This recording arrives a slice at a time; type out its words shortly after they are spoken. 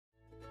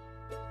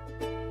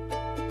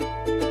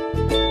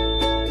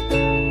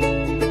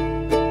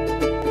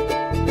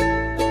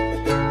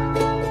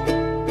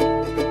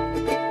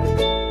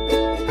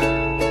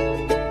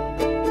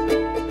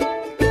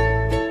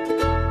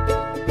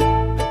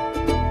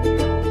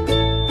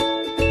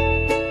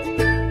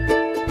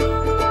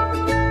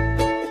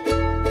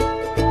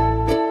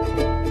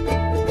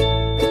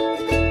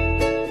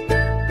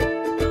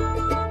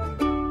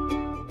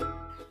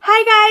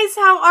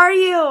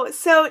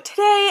So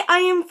today I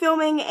am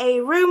filming a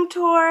room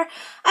tour.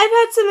 I've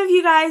had some of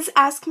you guys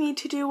ask me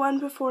to do one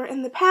before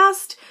in the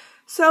past,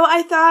 so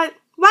I thought,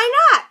 why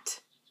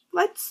not?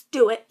 Let's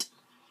do it.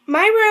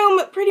 My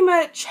room pretty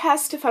much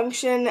has to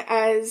function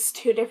as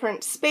two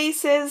different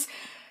spaces.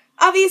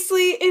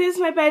 Obviously, it is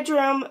my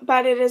bedroom,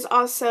 but it is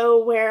also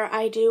where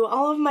I do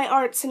all of my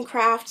arts and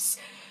crafts.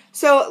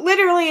 So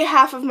literally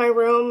half of my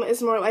room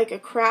is more like a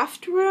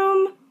craft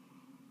room,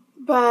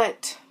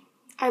 but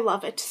I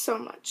love it so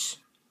much.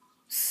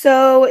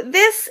 So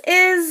this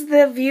is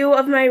the view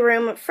of my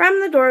room from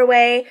the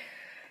doorway.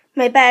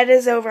 My bed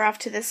is over off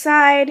to the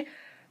side.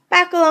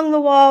 Back along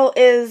the wall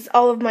is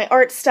all of my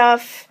art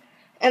stuff,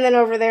 and then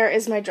over there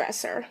is my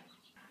dresser.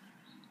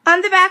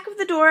 On the back of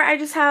the door, I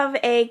just have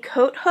a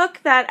coat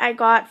hook that I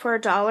got for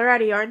 $1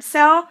 at a yard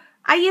sale.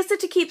 I used it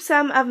to keep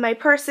some of my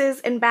purses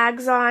and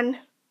bags on.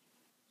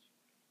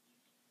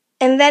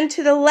 And then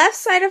to the left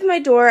side of my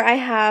door, I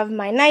have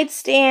my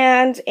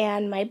nightstand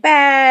and my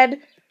bed.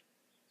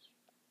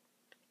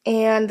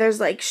 And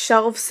there's like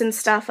shelves and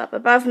stuff up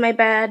above my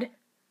bed.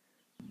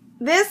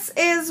 This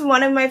is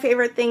one of my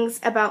favorite things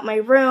about my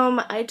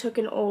room. I took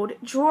an old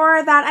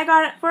drawer that I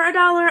got for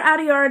 $1 at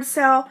a yard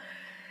sale.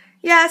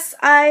 Yes,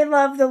 I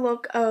love the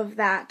look of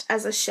that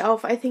as a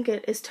shelf. I think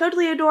it is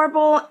totally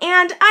adorable.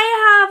 And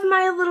I have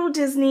my little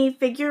Disney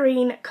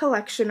figurine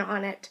collection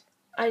on it.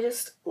 I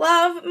just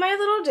love my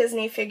little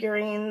Disney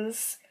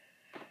figurines.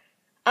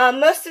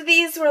 Most of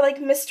these were like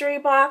mystery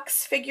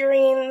box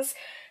figurines.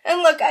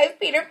 And look, I have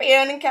Peter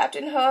Pan and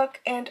Captain Hook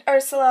and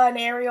Ursula and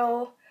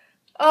Ariel.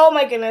 Oh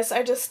my goodness,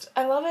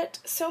 I love it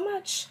so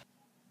much.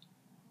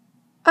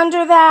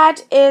 Under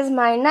that is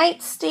my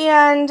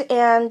nightstand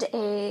and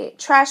a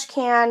trash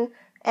can,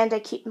 and I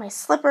keep my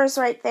slippers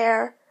right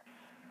there.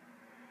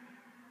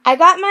 I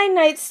got my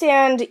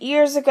nightstand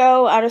years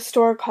ago at a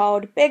store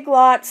called Big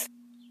Lots.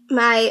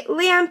 My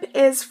lamp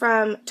is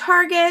from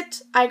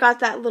Target. I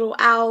got that little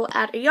owl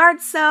at a yard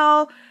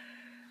sale.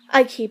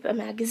 I keep a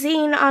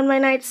magazine on my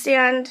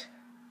nightstand,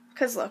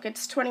 because look,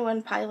 it's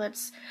 21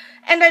 Pilots,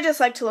 and I just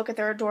like to look at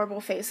their adorable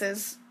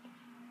faces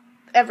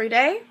every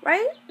day,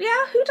 right?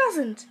 Yeah, who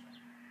doesn't?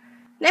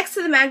 Next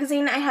to the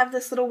magazine, I have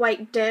this little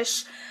white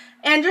dish,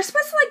 and you're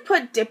supposed to like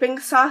put dipping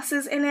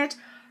sauces in it,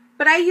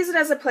 but I use it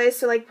as a place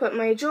to like put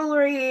my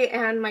jewelry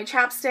and my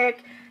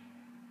chapstick.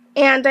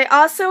 And I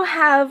also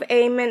have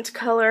a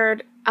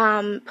mint-colored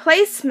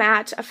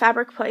placemat, a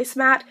fabric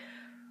placemat,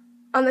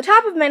 on the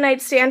top of my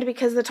nightstand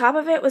because the top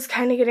of it was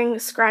kind of getting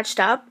scratched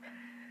up.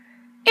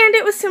 And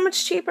it was so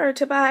much cheaper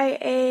to buy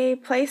a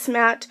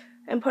placemat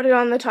and put it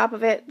on the top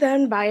of it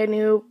than buy a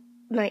new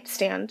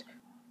nightstand.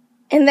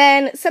 And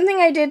then something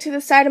I did to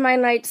the side of my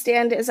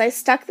nightstand is I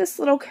stuck this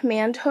little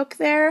command hook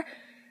there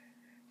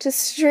to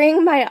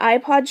string my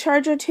iPod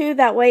charger to.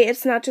 That way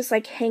it's not just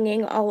like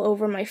hanging all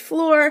over my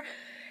floor.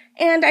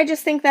 And I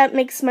just think that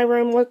makes my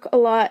room look a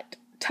lot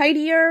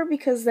tidier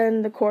because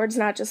then the cord's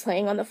not just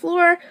laying on the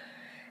floor.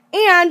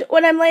 And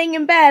when I'm laying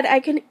in bed, I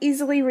can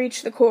easily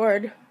reach the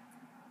cord.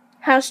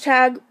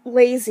 Hashtag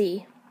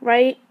lazy,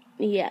 right?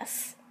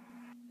 Yes.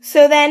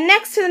 So then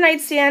next to the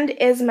nightstand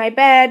is my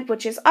bed,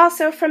 which is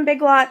also from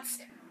Big Lots.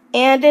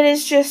 And it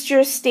is just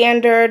your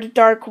standard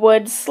dark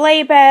wood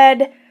sleigh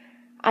bed.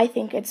 I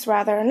think it's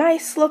rather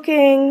nice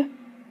looking.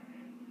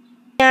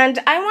 And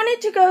I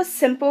wanted to go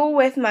simple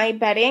with my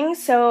bedding,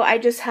 so I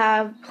just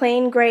have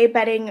plain gray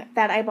bedding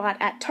that I bought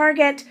at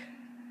Target.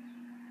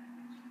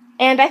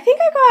 And I think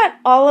I got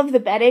all of the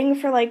bedding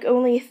for like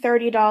only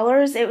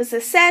 $30. It was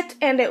a set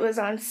and it was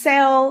on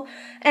sale.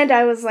 And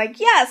I was like,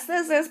 yes,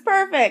 this is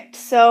perfect.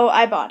 So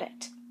I bought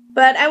it.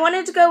 But I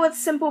wanted to go with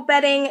simple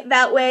bedding.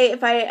 That way,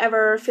 if I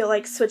ever feel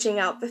like switching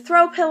out the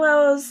throw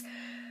pillows,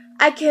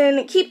 I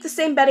can keep the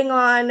same bedding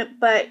on,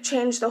 but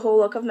change the whole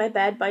look of my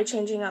bed by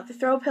changing out the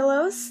throw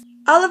pillows.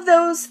 All of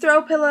those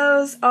throw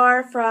pillows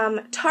are from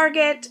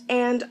Target,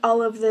 and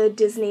all of the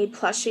Disney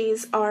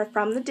plushies are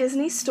from the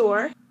Disney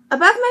store.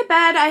 Above my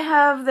bed, I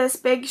have this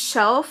big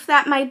shelf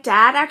that my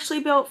dad actually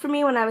built for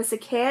me when I was a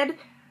kid.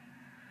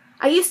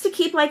 I used to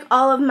keep like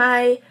all of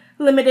my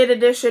limited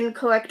edition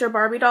collector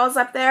Barbie dolls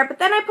up there, but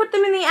then I put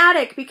them in the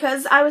attic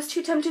because I was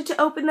too tempted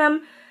to open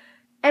them,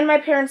 and my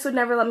parents would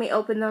never let me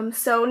open them.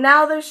 So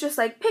now there's just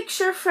like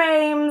picture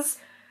frames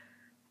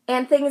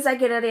and things I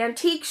get at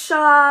antique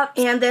shops,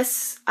 and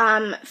this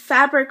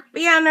fabric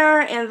banner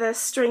and this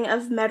string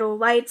of metal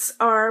lights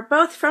are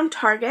both from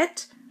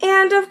Target.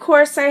 And of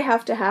course I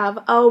have to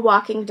have a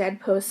Walking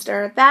Dead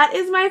poster. That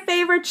is my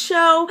favorite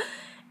show,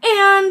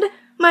 and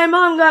my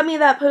mom got me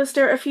that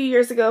poster a few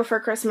years ago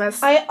for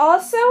Christmas. I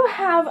also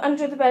have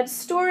under the bed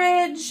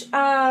storage.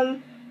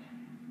 I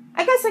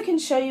guess I can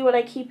show you what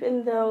I keep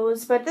in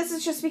those, but this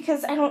is just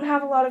because I don't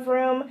have a lot of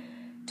room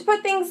to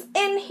put things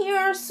in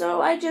here, so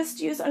I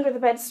just use under the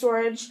bed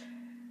storage.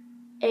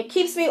 It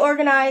keeps me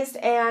organized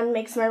and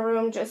makes my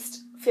room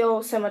just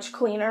feel so much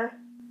cleaner.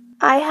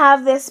 I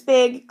have this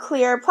big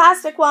clear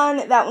plastic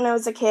one that when I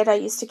was a kid I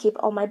used to keep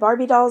all my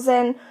Barbie dolls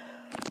in,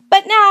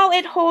 but now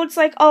it holds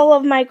like all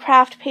of my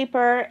craft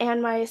paper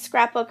and my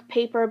scrapbook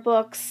paper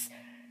books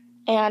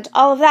and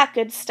all of that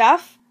good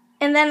stuff.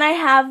 And then I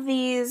have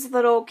these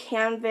little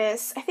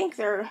canvas, I think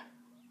they're,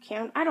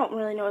 I don't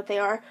really know what they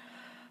are,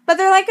 but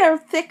they're like a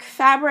thick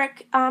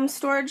fabric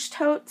storage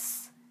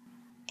totes.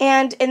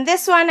 And in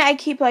this one, I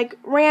keep like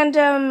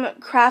random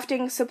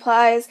crafting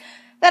supplies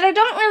that I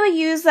don't really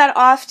use that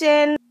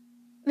often.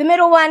 The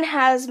middle one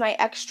has my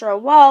extra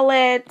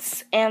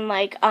wallets and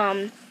like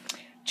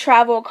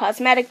travel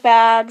cosmetic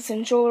bags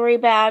and jewelry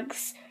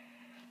bags,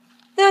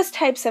 those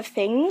types of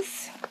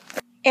things.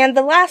 And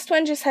the last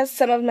one just has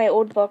some of my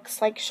old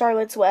books like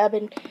Charlotte's Web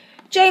and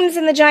James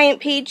and the Giant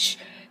Peach.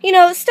 You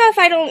know, stuff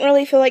I don't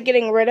really feel like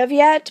getting rid of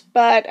yet,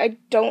 but I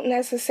don't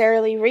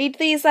necessarily read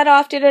these that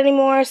often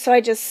anymore, so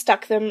I just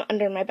stuck them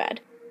under my bed.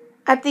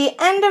 At the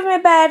end of my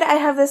bed, I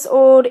have this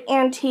old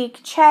antique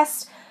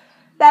chest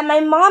that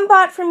my mom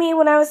bought for me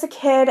when I was a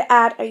kid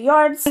at a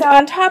yard sale. And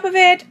on top of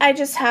it, I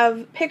just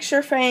have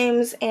picture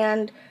frames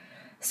and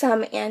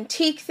some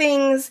antique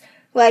things.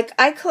 Like,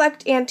 I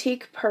collect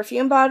antique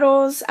perfume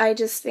bottles. I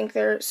just think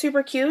they're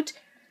super cute.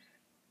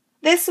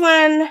 This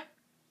one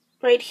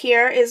right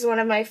here is one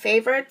of my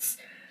favorites.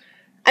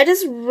 I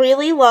just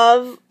really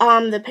love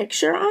the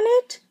picture on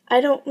it. I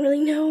don't really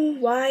know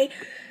why.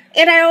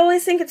 And I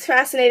always think it's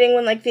fascinating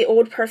when like the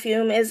old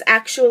perfume is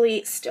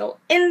actually still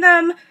in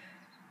them.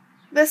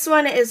 This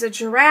one is a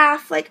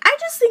giraffe. Like, I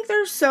just think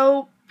they're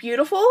so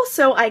beautiful,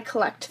 so I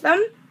collect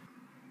them.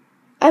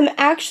 I'm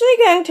actually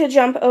going to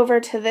jump over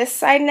to this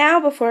side now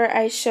before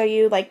I show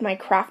you like my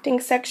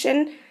crafting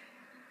section,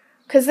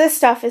 because this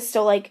stuff is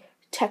still like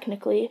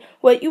technically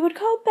what you would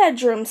call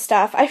bedroom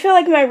stuff. I feel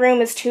like my room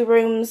is 2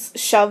 rooms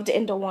shoved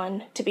into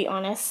one, to be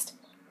honest.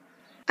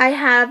 I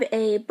have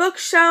a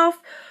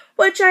bookshelf,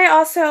 which I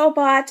also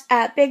bought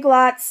at Big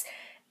Lots,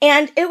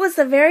 and it was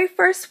the very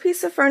first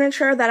piece of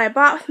furniture that I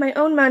bought with my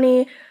own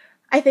money.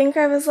 I think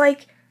I was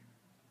like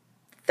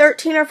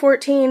 13 or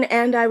 14,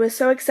 and I was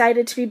so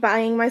excited to be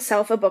buying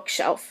myself a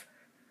bookshelf.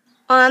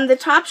 On the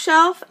top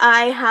shelf,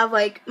 I have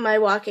like my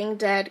Walking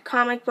Dead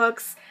comic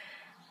books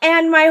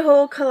and my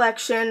whole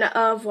collection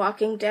of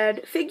Walking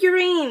Dead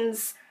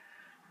figurines.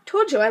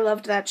 Told you I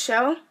loved that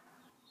show.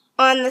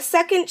 On the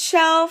second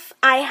shelf,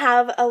 I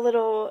have a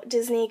little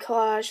Disney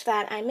collage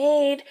that I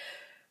made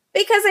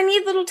because I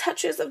need little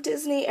touches of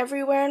Disney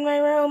everywhere in my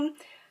room.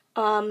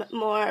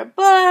 More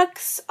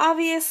books,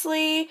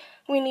 obviously.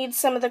 We need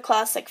some of the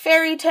classic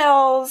fairy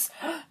tales.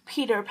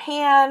 Peter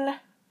Pan,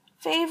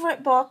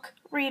 favorite book.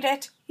 Read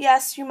it.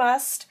 Yes, you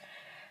must.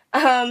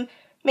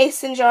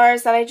 Mason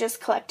jars that I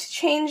just collect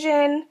change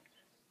in.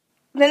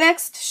 The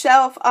next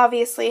shelf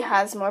obviously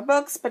has more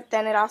books, but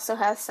then it also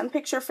has some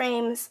picture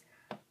frames,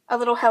 a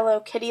little Hello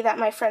Kitty that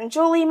my friend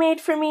Jolie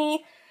made for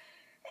me,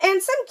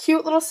 and some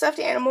cute little stuffed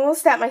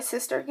animals that my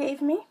sister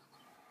gave me.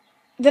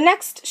 The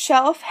next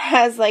shelf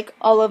has like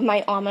all of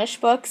my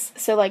Amish books,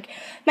 so like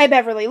my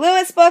Beverly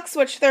Lewis books,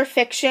 which they're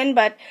fiction,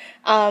 but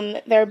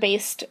they're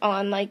based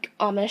on like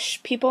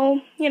Amish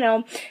people, you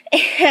know,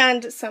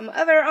 and some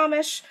other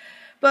Amish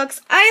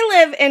books. I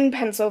live in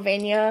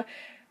Pennsylvania,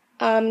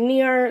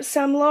 near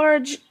some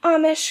large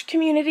Amish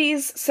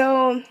communities,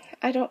 so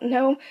I don't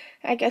know.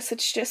 I guess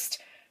it's just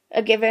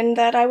a given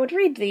that I would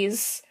read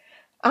these.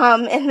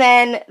 And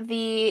then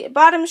the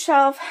bottom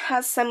shelf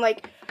has some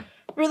like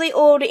really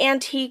old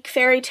antique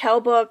fairy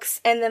tale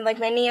books, and then like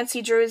my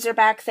Nancy Drews are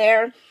back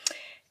there,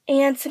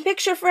 and some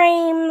picture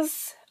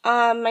frames,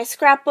 my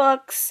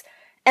scrapbooks,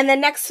 and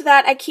then next to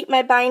that I keep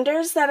my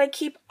binders that I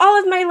keep all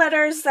of my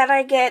letters that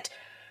I get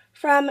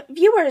from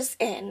viewers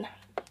in.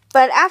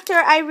 But after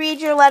I read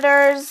your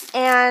letters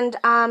and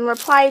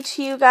reply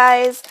to you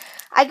guys,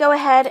 I go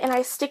ahead and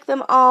I stick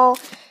them all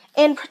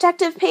in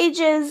protective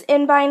pages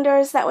in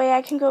binders. That way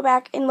I can go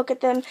back and look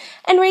at them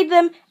and read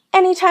them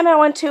anytime I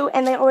want to,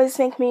 and they always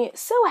make me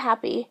so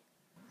happy.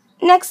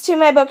 Next to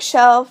my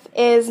bookshelf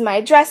is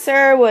my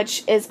dresser,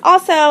 which is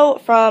also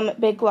from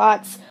Big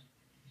Lots.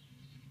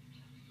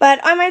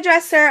 But on my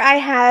dresser, I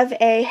have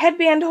a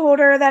headband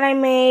holder that I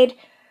made,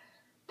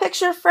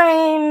 picture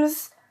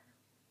frames,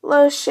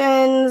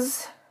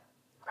 lotions,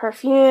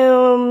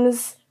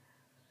 perfumes,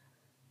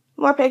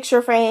 more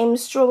picture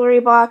frames,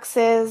 jewelry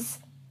boxes,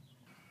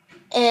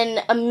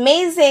 an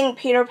amazing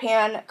Peter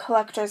Pan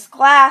collector's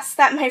glass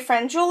that my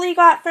friend Julie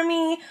got for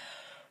me,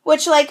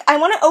 which, like, I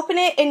want to open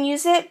it and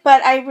use it,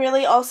 but I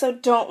really also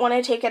don't want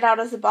to take it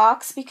out of the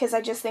box because I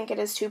just think it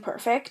is too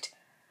perfect.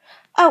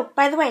 Oh,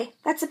 by the way,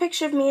 that's a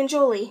picture of me and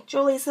Julie.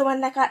 Julie's the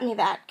one that got me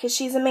that, because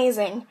she's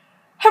amazing.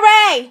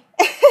 Hooray!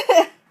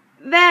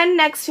 Then,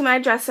 next to my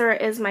dresser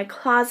is my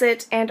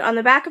closet, and on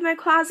the back of my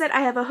closet,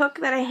 I have a hook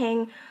that I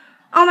hang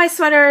all my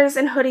sweaters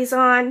and hoodies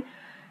on.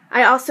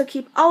 I also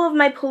keep all of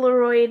my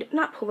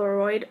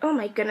oh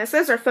my goodness,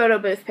 those are photo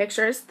booth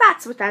pictures.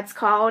 That's what that's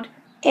called.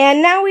 And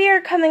now we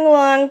are coming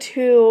along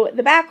to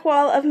the back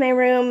wall of my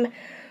room,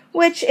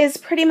 which is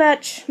pretty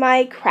much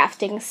my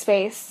crafting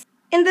space.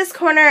 In this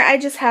corner, I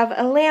just have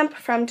a lamp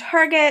from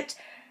Target,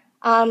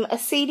 a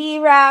CD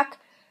rack,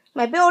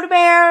 my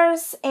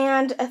Build-A-Bears,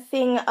 and a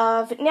thing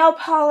of nail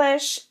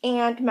polish,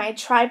 and my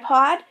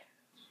tripod.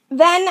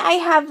 Then I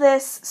have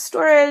this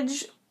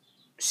storage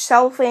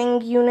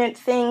shelving unit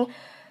thing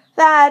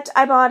that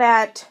I bought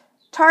at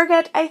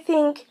Target, I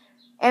think,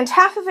 and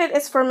half of it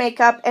is for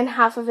makeup and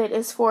half of it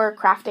is for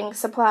crafting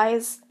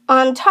supplies.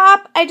 On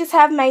top, I just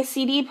have my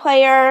CD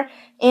player,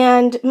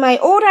 and my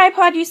old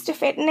iPod used to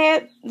fit in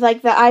it,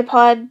 like the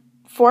iPod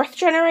 4th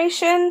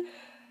generation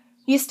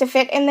used to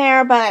fit in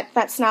there, but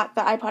that's not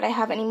the iPod I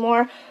have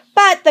anymore.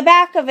 But the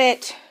back of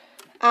it,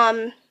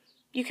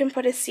 you can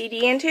put a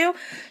CD into,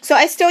 so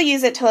I still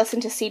use it to listen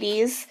to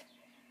CDs.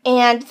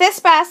 And this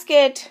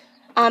basket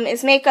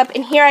is makeup,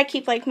 and here I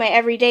keep like my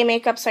everyday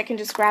makeup so I can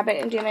just grab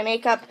it and do my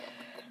makeup.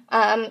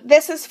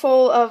 This is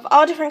full of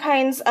all different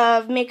kinds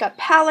of makeup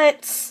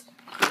palettes.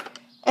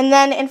 And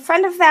then in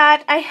front of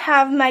that, I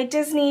have my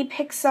Disney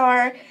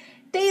Pixar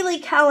daily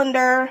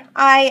calendar.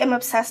 I am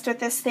obsessed with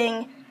this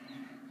thing.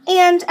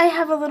 And I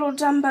have a little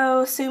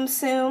Dumbo Tsum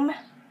Tsum.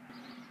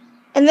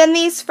 And then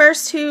these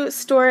first two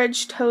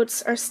storage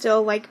totes are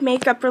still like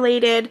makeup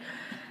related.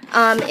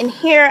 In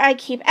here I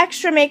keep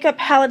extra makeup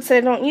palettes that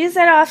I don't use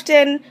that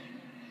often.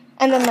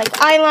 And then like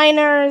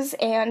eyeliners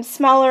and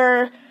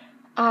smaller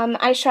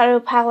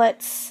eyeshadow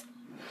palettes.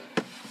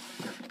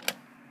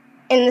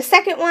 In the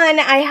second one,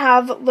 I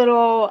have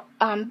little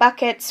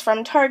buckets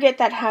from Target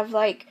that have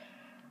like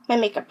my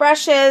makeup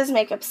brushes,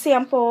 makeup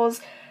samples,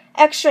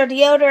 extra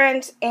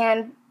deodorant,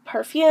 and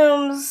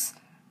perfumes.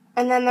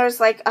 And then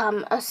there's like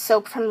a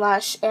soap from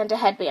Lush and a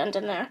headband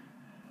in there.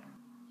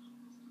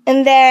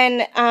 And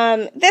then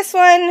this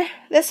one,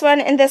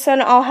 and this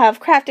one all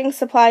have crafting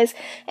supplies.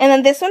 And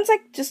then this one's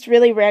like just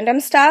really random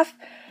stuff.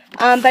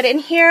 But in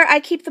here, I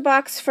keep the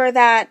box for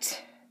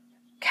that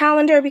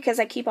calendar because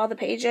I keep all the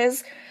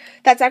pages.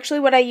 That's actually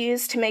what I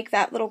use to make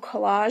that little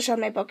collage on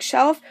my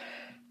bookshelf.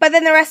 But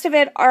then the rest of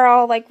it are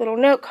all like little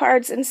note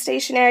cards and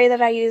stationery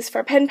that I use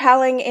for pen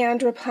paling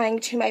and replying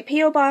to my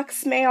P.O.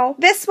 Box mail.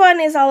 This one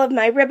is all of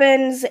my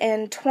ribbons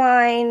and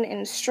twine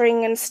and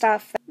string and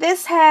stuff.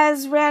 This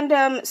has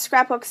random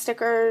scrapbook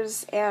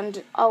stickers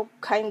and all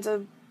kinds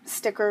of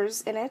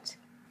stickers in it.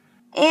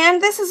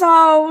 And this is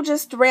all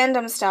just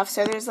random stuff.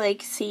 So there's like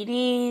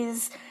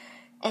CDs,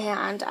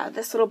 and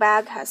this little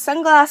bag has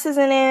sunglasses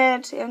in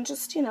it, and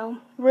just, you know,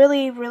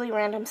 really, really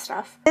random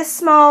stuff. This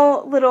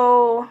small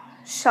little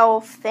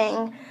shelf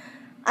thing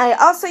I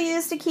also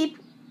use to keep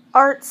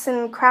arts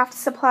and craft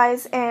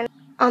supplies in.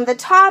 On the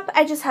top,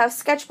 I just have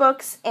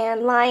sketchbooks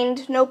and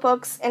lined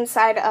notebooks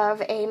inside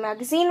of a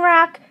magazine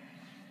rack.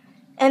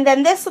 And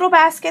then this little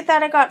basket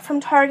that I got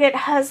from Target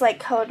has like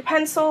colored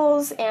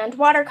pencils and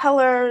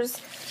watercolors,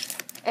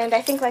 and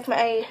I think like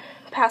my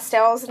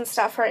pastels and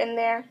stuff are in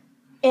there.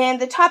 In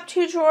the top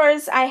two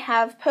drawers, I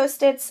have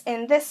Post-its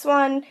in this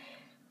one,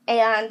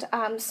 and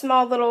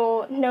small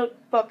little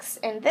notebooks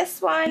in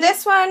this one.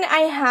 This one,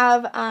 I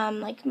have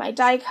like my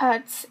die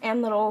cuts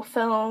and little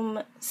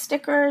film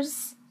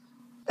stickers.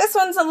 This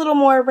one's a little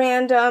more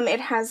random. It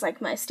has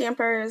like my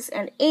stampers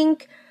and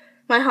ink,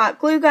 my hot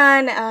glue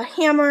gun, a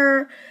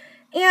hammer,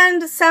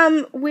 and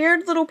some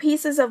weird little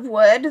pieces of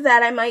wood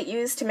that I might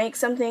use to make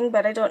something,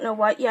 but I don't know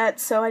what yet,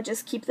 so I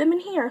just keep them in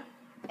here.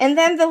 And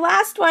then the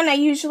last one, I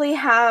usually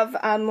have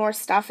more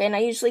stuff in. I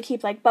usually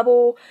keep like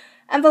bubble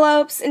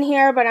envelopes in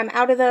here, but I'm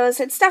out of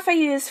those. It's stuff I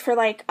use for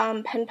like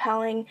pen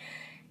paling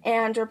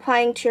and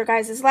replying to your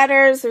guys'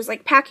 letters. There's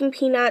like packing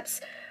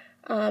peanuts,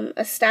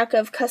 a stack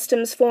of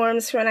customs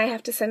forms for when I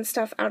have to send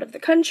stuff out of the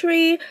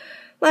country,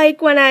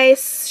 like when I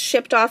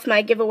shipped off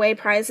my giveaway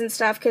prize and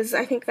stuff, because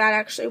I think that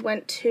actually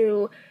went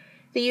to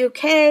the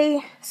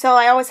UK. So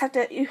I always have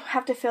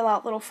to fill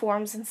out little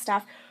forms and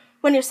stuff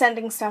when you're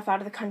sending stuff out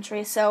of the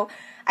country. So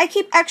I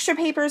keep extra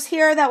papers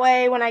here, that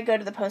way when I go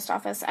to the post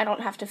office I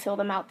don't have to fill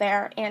them out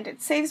there, and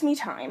it saves me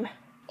time.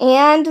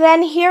 And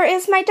then here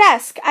is my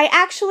desk. I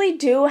actually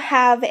do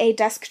have a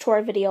desk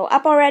tour video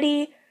up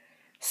already,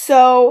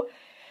 so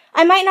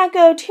I might not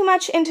go too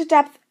much into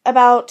depth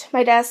about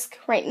my desk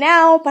right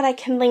now, but I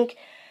can link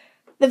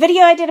the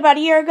video I did about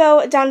a year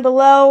ago down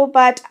below,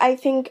 but I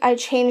think I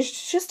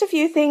changed just a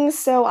few things,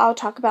 so I'll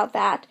talk about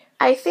that.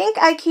 I think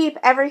I keep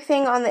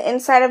everything on the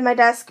inside of my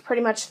desk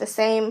pretty much the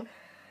same.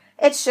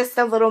 It's just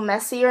a little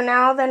messier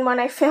now than when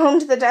I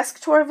filmed the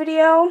desk tour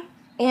video.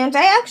 And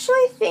I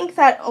actually think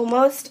that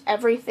almost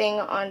everything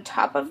on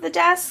top of the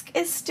desk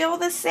is still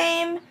the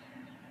same.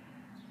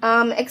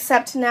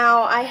 Except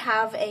now I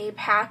have a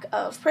pack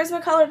of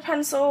Prismacolor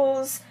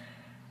pencils,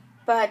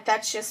 but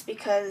that's just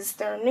because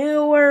they're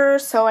newer,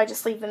 so I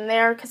just leave them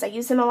there because I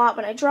use them a lot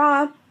when I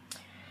draw.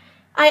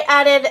 I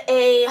added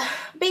a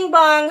Bing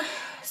Bong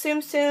Tsum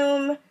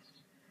Tsum,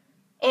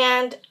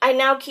 and I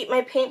now keep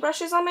my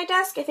paintbrushes on my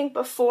desk. I think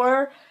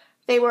before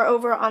they were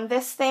over on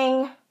this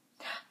thing.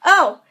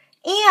 Oh,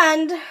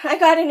 and I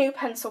got a new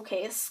pencil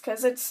case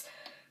because it's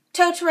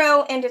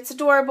Totoro and it's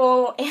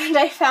adorable, and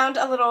I found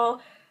a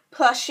little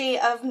plushie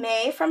of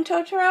May from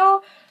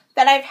Totoro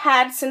that I've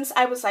had since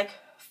I was like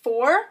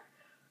 4,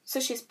 so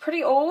she's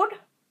pretty old,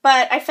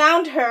 but I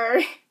found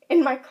her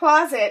in my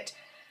closet,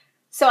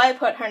 so I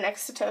put her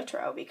next to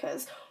Totoro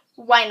because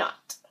why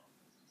not?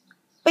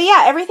 But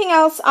yeah, everything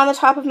else on the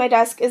top of my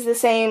desk is the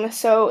same,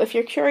 so if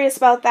you're curious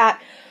about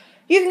that,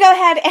 you can go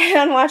ahead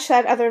and watch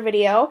that other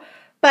video.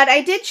 But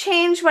I did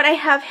change what I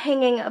have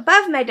hanging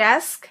above my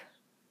desk.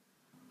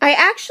 I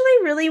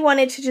actually really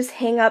wanted to just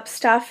hang up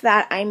stuff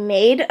that I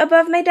made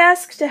above my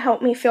desk to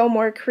help me feel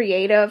more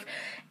creative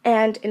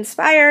and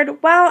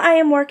inspired while I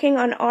am working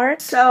on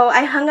art. So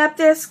I hung up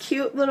this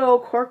cute little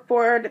cork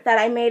board that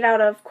I made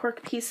out of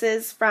cork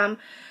pieces from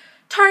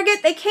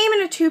Target. They came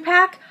in a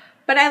 2-pack,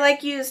 but I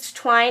used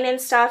twine and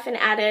stuff and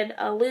added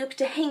a loop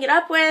to hang it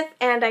up with,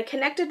 and I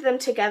connected them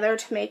together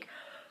to make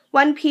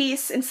one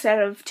piece instead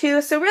of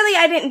two. So really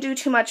I didn't do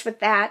too much with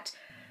that.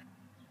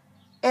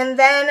 And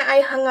then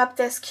I hung up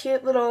this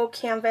cute little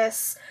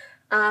canvas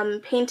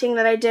painting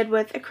that I did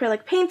with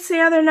acrylic paints the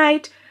other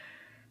night.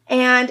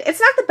 And it's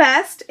not the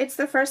best. It's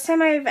the first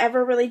time I've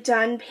ever really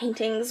done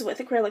paintings with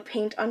acrylic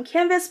paint on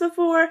canvas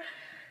before.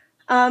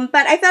 But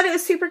I thought it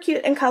was super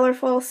cute and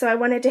colorful, so I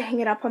wanted to hang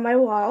it up on my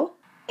wall.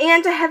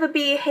 And I have a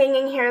bee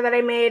hanging here that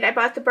I made. I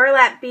bought the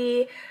burlap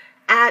bee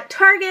at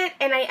Target,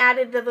 and I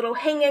added the little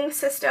hanging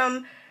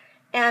system,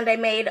 and I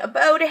made a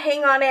bow to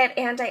hang on it,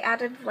 and I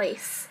added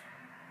lace.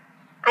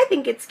 I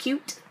think it's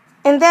cute.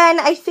 And then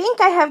I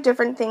think I have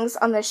different things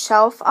on the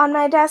shelf on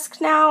my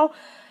desk now,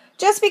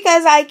 just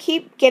because I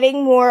keep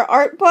getting more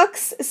art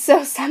books,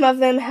 so some of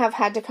them have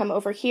had to come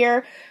over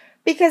here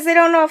because they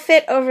don't all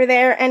fit over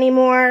there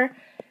anymore.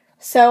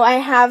 So I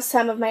have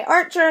some of my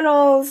art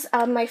journals,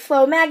 my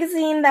Flow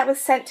magazine that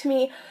was sent to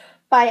me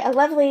by a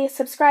lovely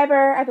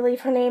subscriber. I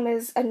believe her name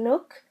is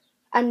Anouk.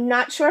 I'm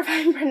not sure if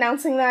I'm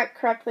pronouncing that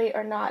correctly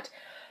or not,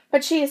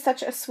 but she is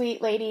such a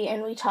sweet lady,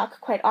 and we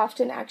talk quite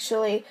often,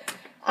 actually.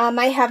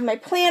 I have my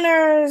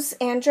planners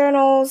and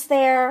journals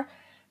there,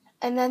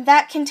 and then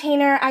that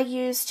container I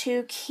use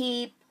to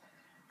keep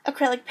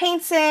acrylic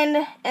paints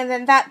in, and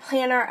then that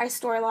planner I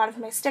store a lot of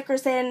my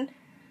stickers in.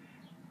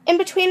 In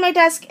between my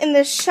desk and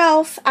this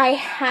shelf, I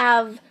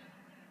have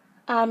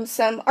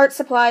some art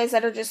supplies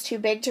that are just too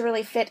big to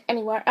really fit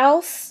anywhere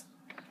else.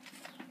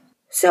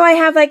 So I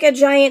have a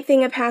giant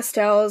thing of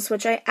pastels,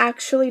 which I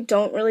actually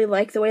don't really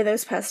like the way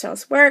those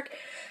pastels work.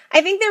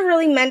 I think they're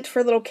really meant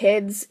for little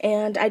kids,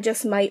 and I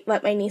just might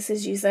let my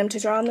nieces use them to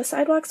draw on the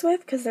sidewalks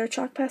with, because they're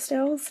chalk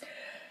pastels.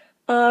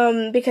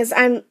 Because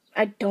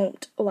I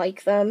don't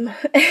like them.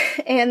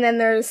 And then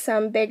there's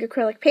some big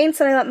acrylic paints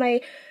that I let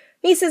my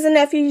nieces and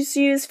nephews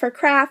use for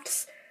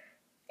crafts,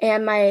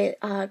 and my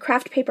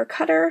craft paper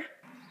cutter.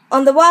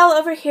 On the wall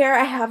over here,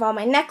 I have all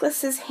my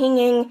necklaces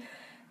hanging,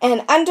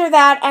 and under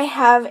that, I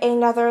have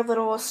another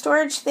little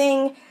storage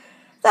thing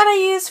that I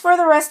use for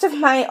the rest of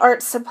my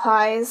art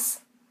supplies.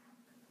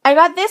 I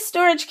got this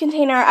storage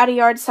container at a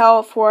yard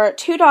sale for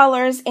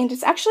 $2, and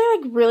it's actually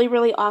really,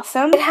 really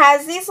awesome. It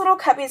has these little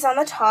cubbies on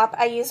the top.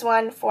 I use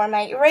one for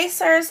my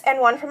erasers and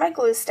one for my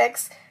glue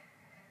sticks.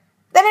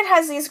 Then it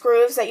has these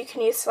grooves that you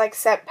can use to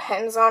set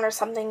pens on or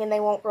something, and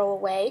they won't roll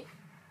away.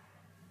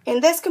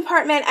 In this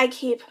compartment, I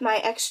keep my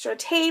extra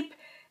tape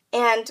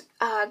and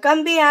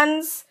gum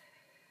bands.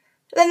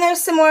 Then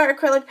there's some more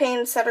acrylic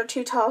paints that are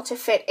too tall to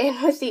fit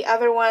in with the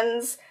other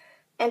ones.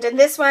 And in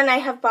this one, I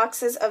have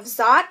boxes of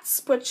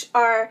Zots, which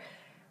are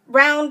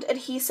round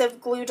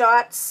adhesive glue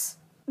dots.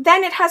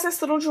 Then it has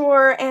this little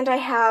drawer, and I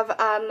have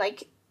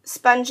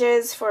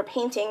sponges for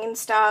painting and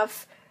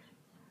stuff.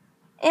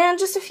 And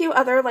just a few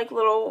other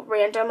little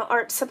random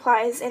art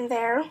supplies in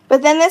there.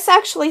 But then this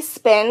actually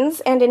spins,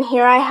 and in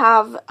here I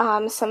have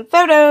some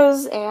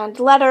photos and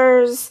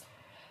letters.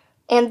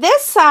 And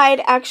this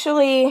side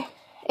actually,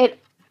 it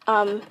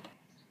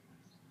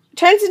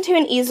turns into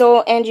an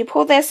easel, and you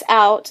pull this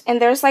out,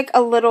 and there's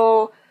a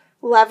little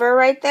lever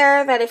right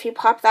there that if you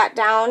pop that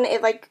down,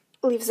 it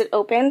leaves it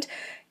opened,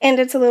 and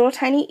it's a little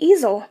tiny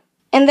easel.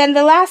 And then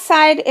the last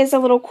side is a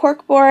little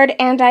cork board,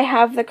 and I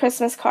have the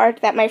Christmas card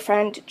that my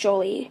friend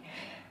Jolie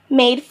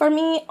made for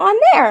me on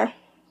there.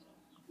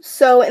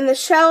 So in the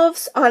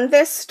shelves on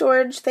this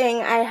storage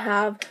thing, I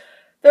have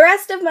the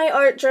rest of my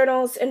art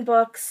journals and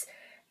books,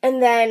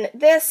 and then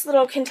this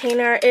little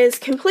container is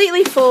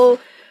completely full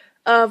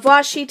of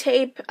washi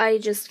tape. I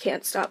just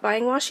can't stop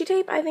buying washi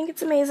tape. I think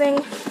it's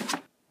amazing.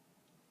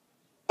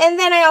 And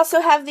then I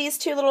also have these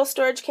two little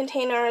storage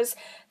containers.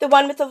 The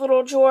one with the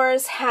little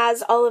drawers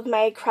has all of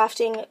my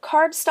crafting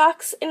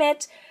cardstocks in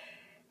it.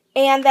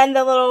 And then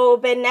the little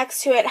bin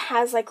next to it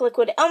has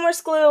liquid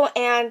Elmer's glue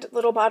and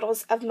little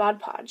bottles of Mod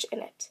Podge in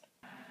it.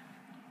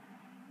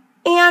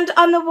 And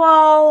on the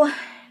wall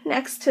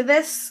next to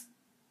this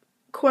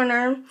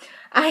corner,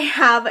 I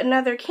have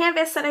another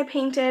canvas that I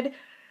painted.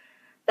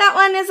 That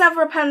one is of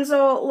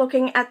Rapunzel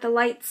looking at the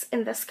lights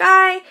in the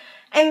sky.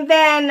 And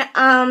then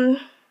I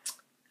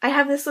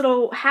have this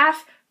little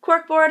half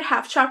corkboard,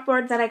 half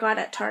chalkboard that I got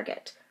at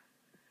Target.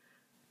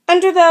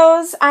 Under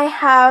those, I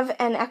have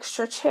an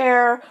extra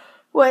chair,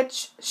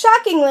 which,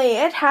 shockingly,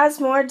 it has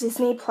more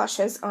Disney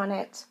plushes on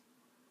it.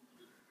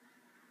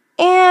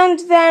 And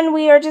then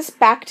we are just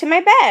back to my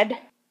bed.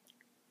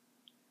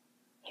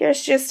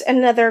 Here's just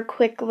another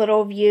quick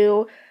little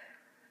view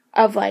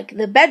of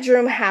the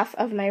bedroom half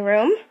of my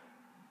room.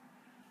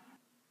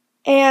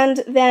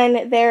 And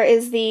then there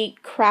is the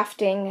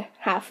crafting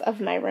half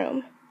of my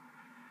room.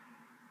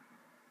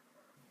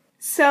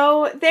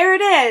 So there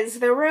it is,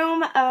 the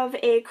room of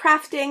a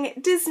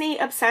crafting,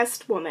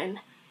 Disney-obsessed woman.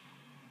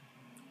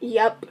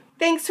 Yup.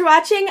 Thanks for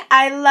watching.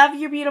 I love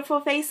your beautiful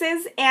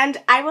faces,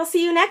 and I will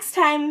see you next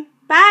time.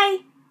 Bye!